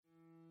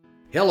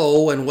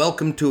Hello and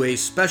welcome to a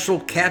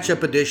special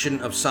catch-up edition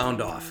of Sound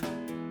Off.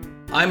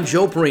 I'm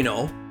Joe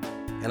Perino,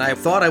 and I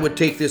thought I would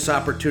take this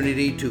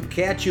opportunity to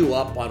catch you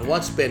up on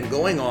what's been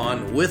going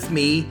on with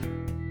me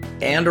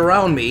and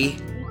around me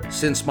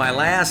since my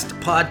last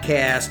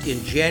podcast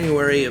in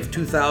January of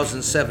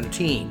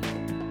 2017,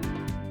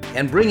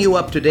 and bring you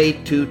up to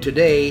date to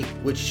today,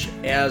 which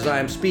as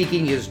I'm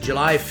speaking is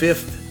July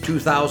 5th,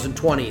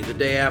 2020, the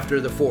day after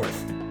the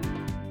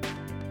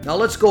 4th. Now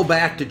let's go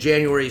back to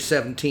January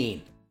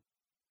 17.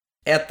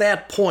 At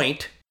that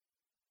point,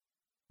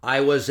 I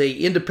was an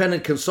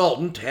independent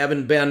consultant,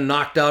 having been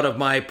knocked out of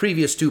my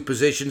previous two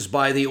positions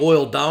by the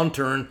oil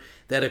downturn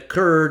that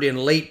occurred in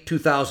late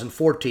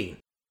 2014.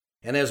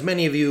 And as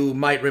many of you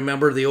might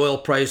remember, the oil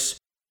price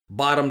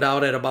bottomed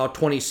out at about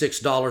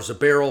 $26 a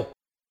barrel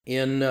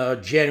in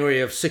January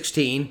of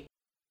 16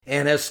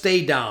 and has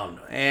stayed down.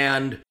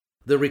 And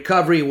the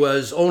recovery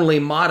was only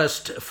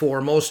modest for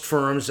most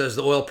firms as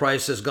the oil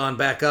price has gone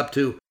back up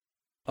to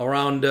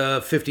around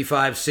 $55,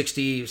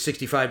 $60,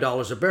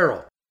 $65 a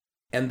barrel.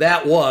 And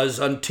that was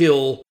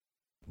until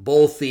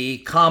both the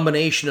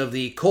combination of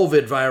the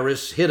COVID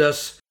virus hit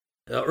us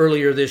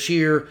earlier this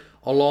year,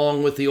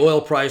 along with the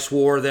oil price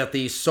war that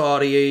the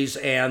Saudis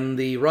and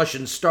the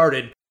Russians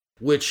started,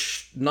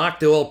 which knocked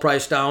the oil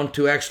price down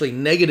to actually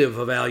negative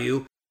a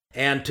value,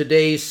 and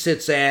today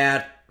sits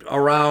at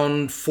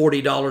around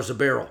 $40 a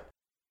barrel.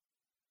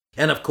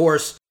 And of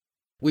course,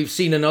 we've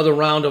seen another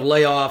round of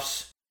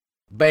layoffs,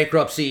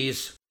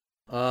 bankruptcies.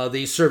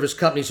 These service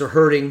companies are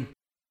hurting.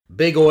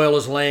 Big oil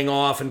is laying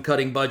off and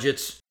cutting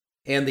budgets,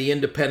 and the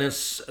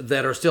independents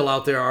that are still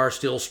out there are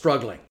still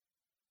struggling.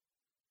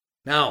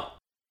 Now,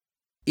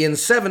 in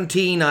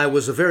 17, I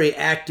was a very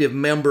active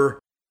member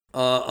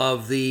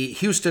of the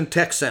Houston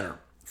Tech Center,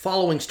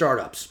 following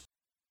startups.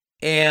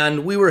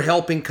 And we were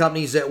helping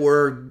companies that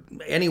were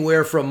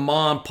anywhere from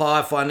mom and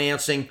pop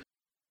financing,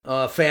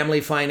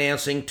 family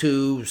financing,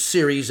 to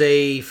Series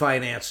A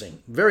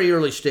financing, very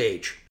early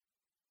stage.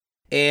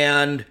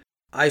 And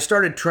I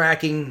started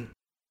tracking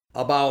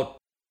about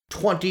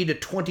 20 to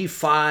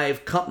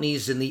 25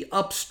 companies in the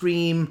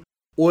upstream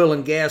oil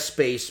and gas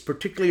space,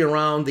 particularly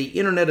around the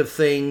Internet of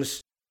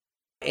Things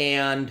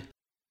and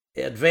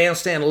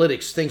advanced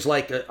analytics, things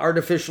like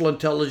artificial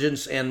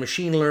intelligence and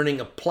machine learning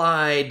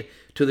applied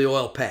to the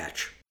oil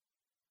patch.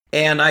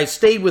 And I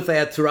stayed with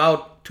that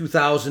throughout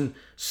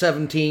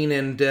 2017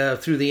 and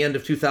through the end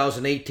of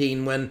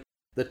 2018 when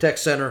the Tech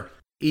Center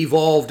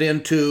evolved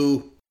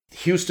into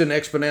Houston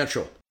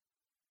Exponential.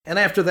 And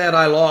after that,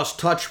 I lost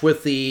touch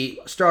with the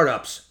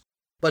startups.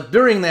 But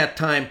during that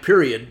time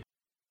period,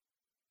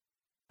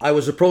 I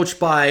was approached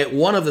by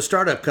one of the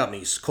startup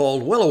companies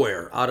called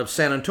Wellaware out of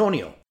San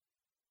Antonio.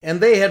 And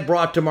they had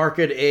brought to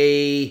market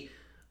a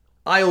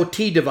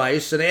IoT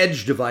device, an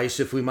edge device,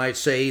 if we might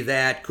say,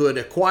 that could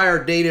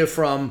acquire data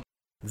from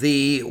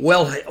the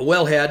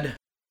wellhead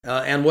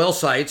and well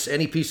sites,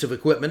 any piece of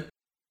equipment,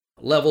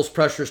 levels,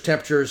 pressures,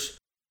 temperatures,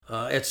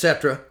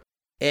 etc.,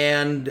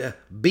 and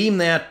beam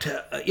that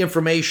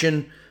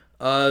information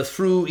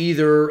through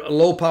either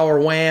low power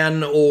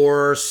WAN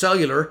or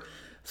cellular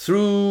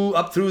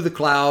up through the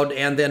cloud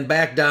and then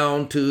back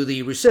down to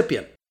the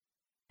recipient.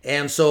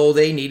 And so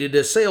they needed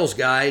a sales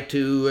guy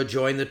to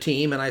join the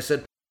team, and I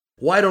said,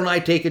 why don't I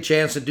take a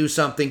chance and do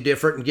something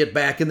different and get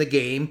back in the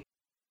game?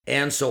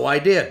 And so I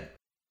did.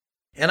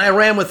 And I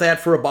ran with that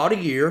for about a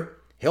year,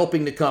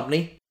 helping the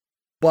company,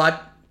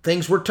 but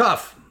things were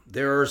tough.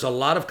 There's a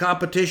lot of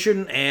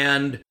competition,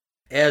 and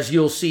as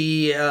you'll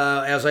see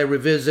as I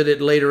revisit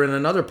it later in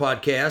another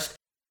podcast,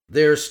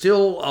 there's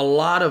still a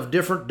lot of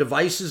different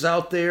devices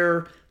out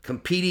there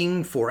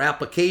competing for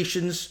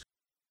applications.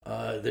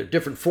 There are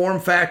different form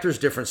factors,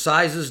 different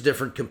sizes,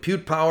 different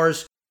compute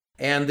powers,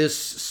 and this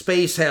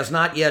space has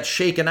not yet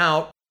shaken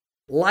out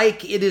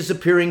like it is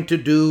appearing to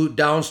do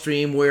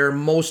downstream, where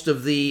most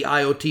of the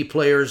IoT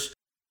players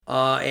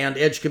and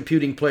edge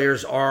computing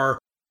players are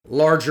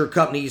larger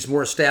companies,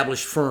 more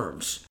established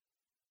firms.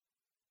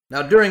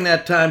 Now, during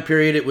that time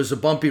period, it was a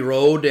bumpy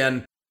road,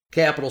 and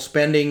capital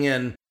spending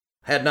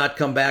had not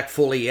come back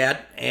fully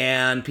yet,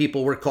 and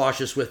people were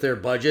cautious with their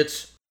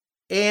budgets.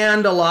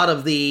 And a lot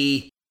of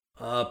the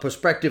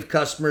prospective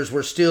customers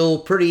were still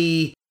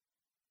pretty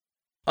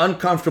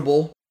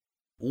uncomfortable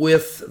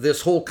with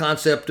this whole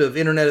concept of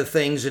Internet of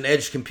Things and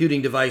edge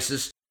computing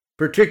devices,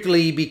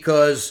 particularly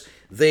because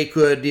they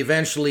could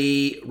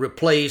eventually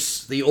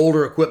replace the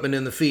older equipment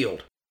in the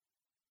field.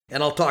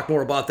 And I'll talk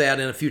more about that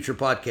in a future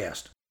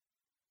podcast.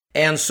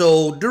 And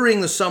so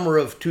during the summer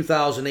of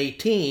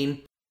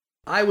 2018,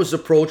 I was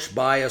approached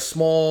by a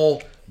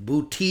small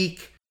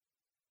boutique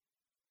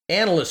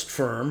analyst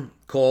firm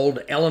called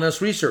L&S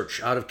Research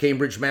out of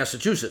Cambridge,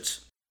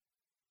 Massachusetts.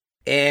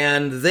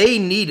 And they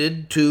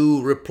needed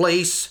to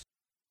replace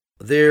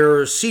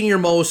their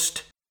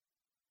senior-most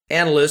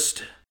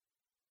analyst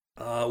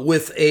who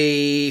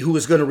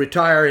was going to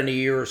retire in a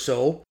year or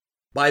so,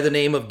 by the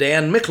name of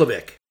Dan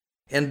Miklovic.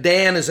 And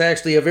Dan is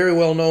actually a very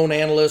well-known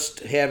analyst,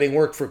 having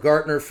worked for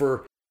Gartner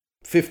for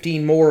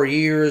 15 more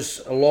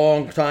years, a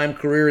long time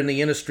career in the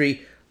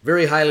industry,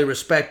 very highly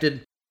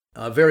respected,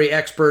 very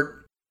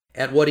expert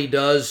at what he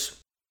does,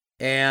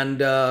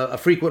 and a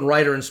frequent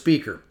writer and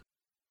speaker.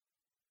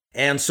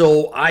 And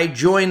so I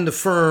joined the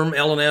firm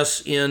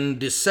L&S in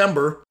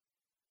December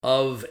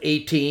of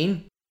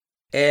 18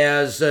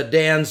 as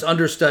Dan's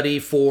understudy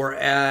for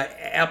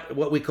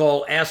what we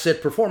call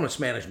asset performance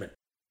management.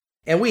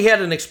 And we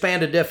had an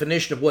expanded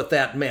definition of what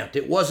that meant.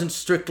 It wasn't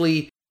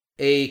strictly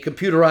a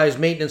computerized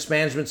maintenance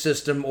management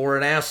system or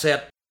an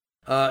asset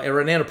or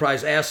an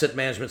enterprise asset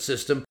management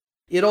system.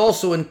 It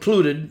also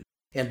included,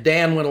 and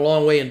Dan went a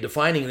long way in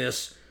defining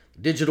this,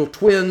 digital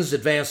twins,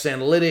 advanced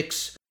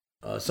analytics,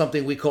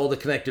 something we call the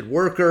connected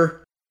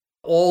worker,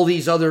 all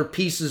these other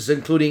pieces,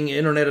 including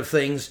Internet of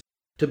Things,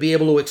 to be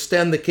able to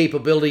extend the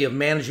capability of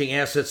managing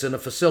assets in a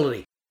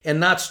facility, and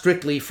not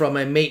strictly from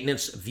a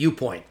maintenance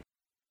viewpoint.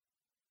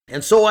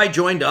 And so I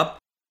joined up,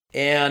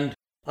 and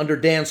under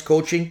Dan's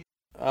coaching,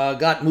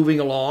 got moving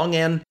along,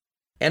 and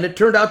it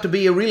turned out to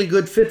be a really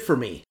good fit for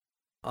me.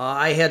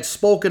 I had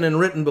spoken and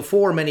written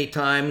before many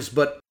times,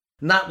 but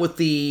not with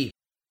the,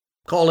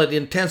 call it,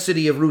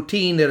 intensity of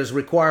routine that is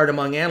required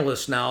among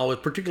analysts now,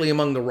 particularly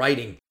among the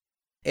writing.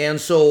 And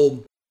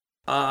so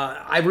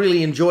I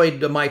really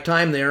enjoyed my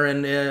time there,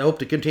 and hope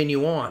to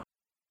continue on.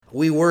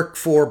 We work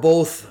for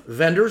both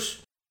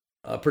vendors,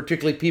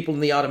 particularly people in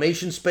the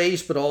automation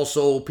space, but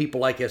also people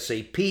like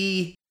SAP,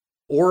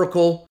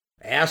 Oracle,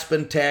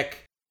 Aspen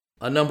Tech,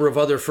 a number of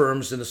other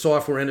firms in the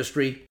software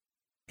industry.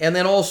 And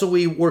then also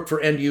we work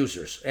for end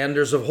users. And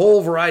there's a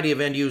whole variety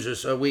of end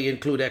users. We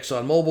include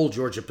ExxonMobil,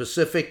 Georgia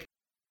Pacific,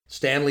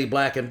 Stanley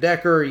Black &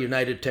 Decker,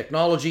 United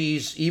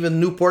Technologies, even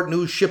Newport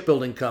News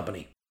Shipbuilding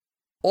Company.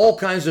 All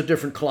kinds of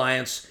different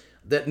clients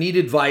that need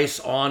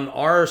advice on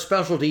our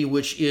specialty,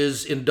 which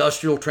is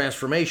industrial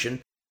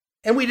transformation.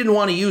 And we didn't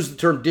want to use the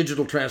term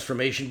digital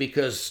transformation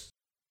because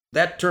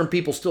that term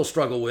people still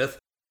struggle with.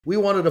 We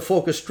wanted to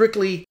focus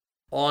strictly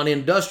on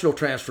industrial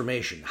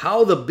transformation,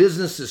 how the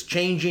business is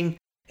changing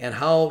and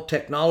how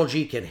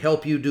technology can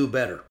help you do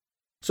better.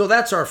 So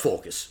that's our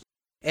focus.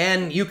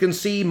 And you can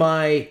see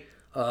my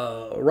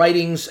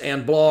writings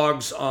and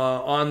blogs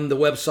on the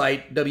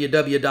website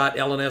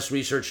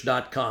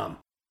www.lnsresearch.com.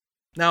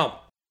 Now,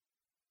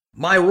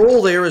 my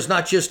role there is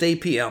not just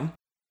APM.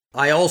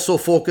 I also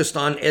focused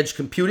on edge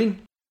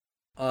computing,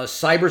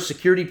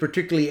 cybersecurity,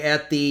 particularly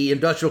at the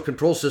industrial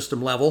control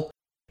system level,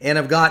 and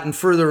have gotten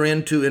further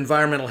into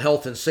environmental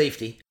health and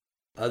safety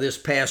this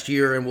past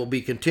year, and will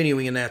be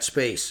continuing in that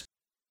space.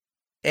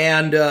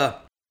 And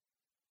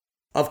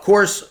of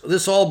course,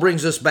 this all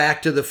brings us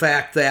back to the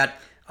fact that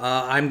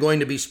I'm going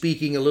to be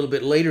speaking a little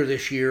bit later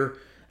this year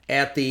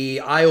at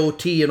the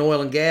IoT and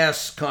Oil and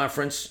Gas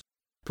Conference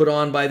put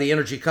on by the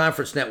Energy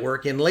Conference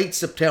Network in late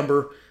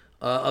September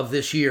of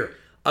this year,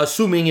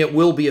 assuming it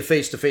will be a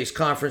face-to-face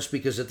conference,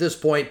 because at this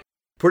point,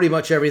 pretty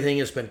much everything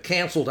has been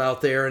canceled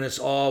out there, and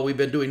we've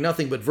been doing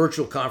nothing but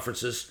virtual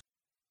conferences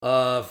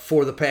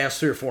for the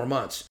past 3 or 4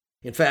 months.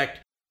 In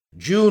fact,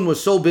 June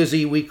was so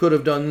busy, we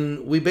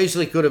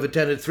basically could have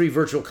attended 3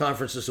 virtual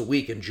conferences a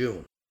week in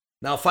June.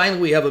 Now,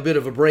 finally, we have a bit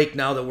of a break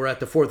now that we're at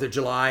the 4th of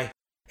July,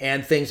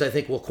 and things, I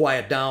think, will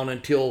quiet down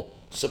until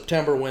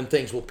September, when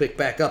things will pick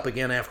back up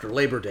again after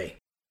Labor Day.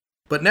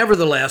 But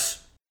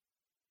nevertheless,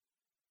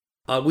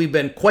 we've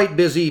been quite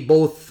busy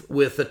both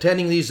with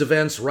attending these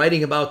events,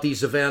 writing about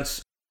these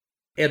events,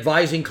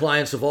 advising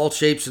clients of all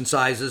shapes and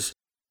sizes,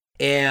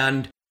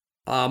 and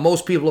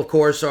most people, of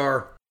course,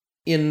 are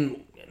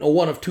in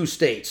one of 2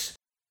 states.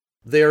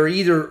 They're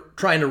either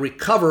trying to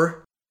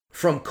recover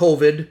from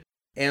COVID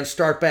and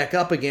start back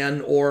up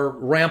again, or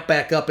ramp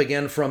back up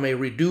again from a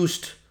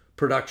reduced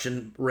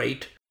production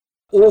rate,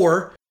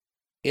 or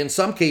in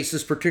some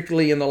cases,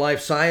 particularly in the life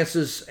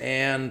sciences,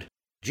 and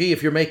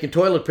if you're making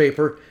toilet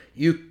paper,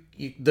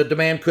 the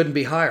demand couldn't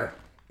be higher.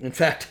 In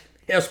fact,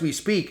 as we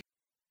speak,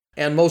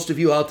 and most of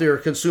you out there are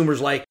consumers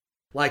like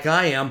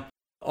I am,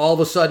 all of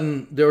a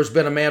sudden there's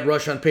been a mad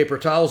rush on paper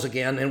towels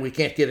again, and we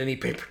can't get any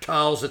paper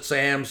towels at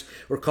Sam's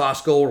or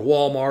Costco or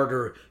Walmart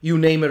or you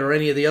name it, or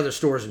any of the other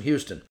stores in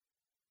Houston.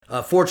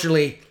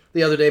 Fortunately,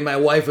 the other day my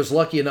wife was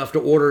lucky enough to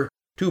order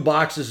 2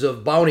 boxes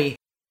of Bounty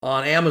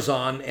on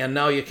Amazon, and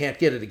now you can't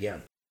get it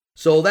again.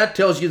 So that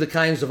tells you the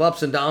kinds of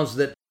ups and downs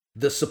that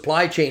the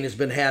supply chain has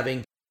been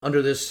having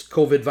under this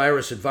COVID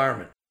virus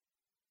environment.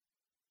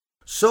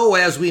 So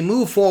as we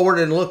move forward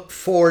and look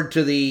forward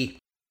to the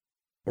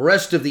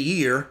rest of the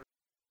year,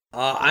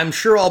 I'm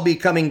sure I'll be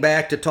coming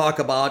back to talk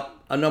about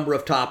a number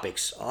of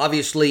topics.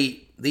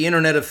 Obviously, the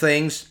Internet of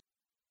Things,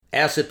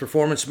 asset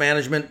performance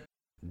management,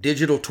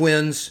 digital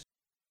twins,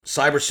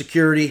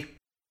 cybersecurity,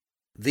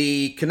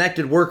 the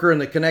connected worker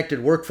and the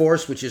connected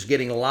workforce, which is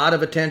getting a lot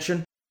of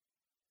attention,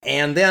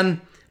 and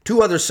then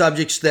 2 other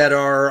subjects that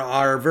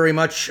are very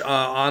much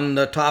on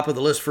the top of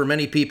the list for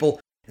many people,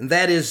 and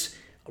that is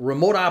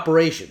remote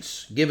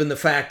operations, given the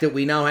fact that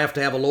we now have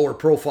to have a lower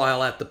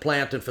profile at the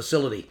plant and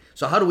facility.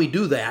 So how do we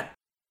do that?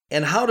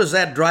 And how does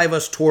that drive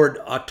us toward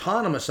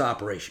autonomous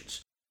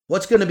operations?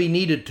 What's going to be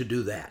needed to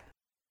do that?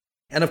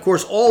 And of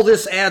course, all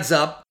this adds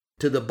up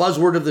to the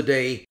buzzword of the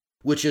day,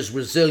 which is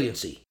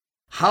resiliency.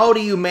 how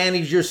do you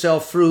manage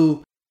yourself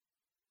through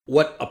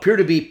what appear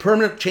to be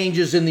permanent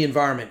changes in the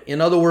environment?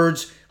 In other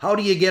words, how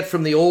do you get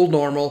from the old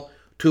normal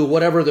to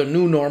whatever the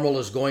new normal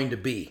is going to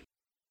be?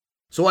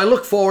 So I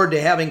look forward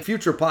to having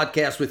future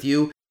podcasts with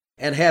you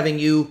and having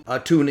you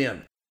tune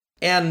in.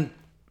 And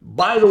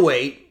by the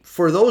way,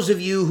 for those of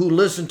you who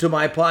listen to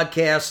my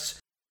podcasts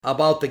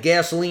about the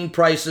gasoline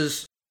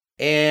prices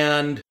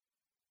and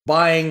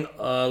buying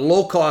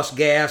low-cost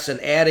gas and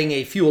adding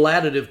a fuel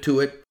additive to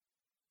it,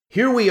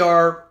 here we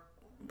are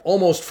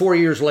almost 4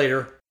 years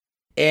later,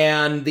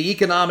 and the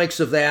economics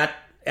of that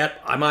at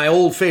my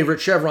old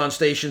favorite Chevron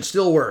station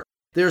still work.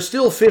 They're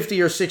still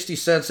 50 or 60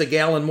 cents a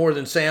gallon more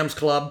than Sam's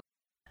Club,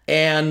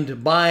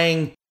 and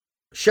buying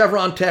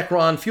Chevron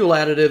Techron fuel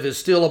additive is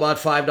still about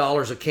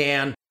 $5 a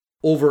can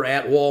over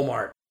at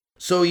Walmart.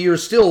 So you're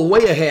still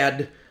way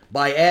ahead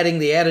by adding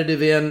the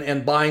additive in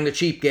and buying the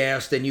cheap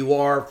gas than you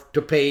are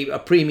to pay a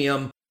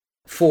premium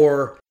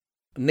for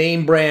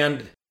name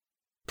brand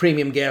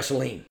premium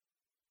gasoline.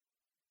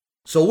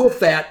 So with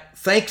that,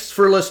 thanks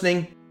for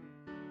listening.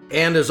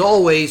 And as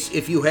always,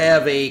 if you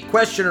have a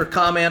question or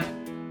comment,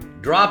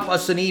 drop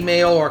us an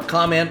email or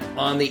comment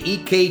on the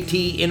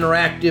EKT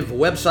Interactive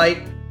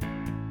website.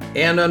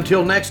 And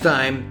until next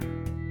time,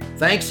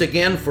 thanks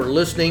again for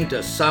listening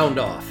to Sound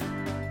Off.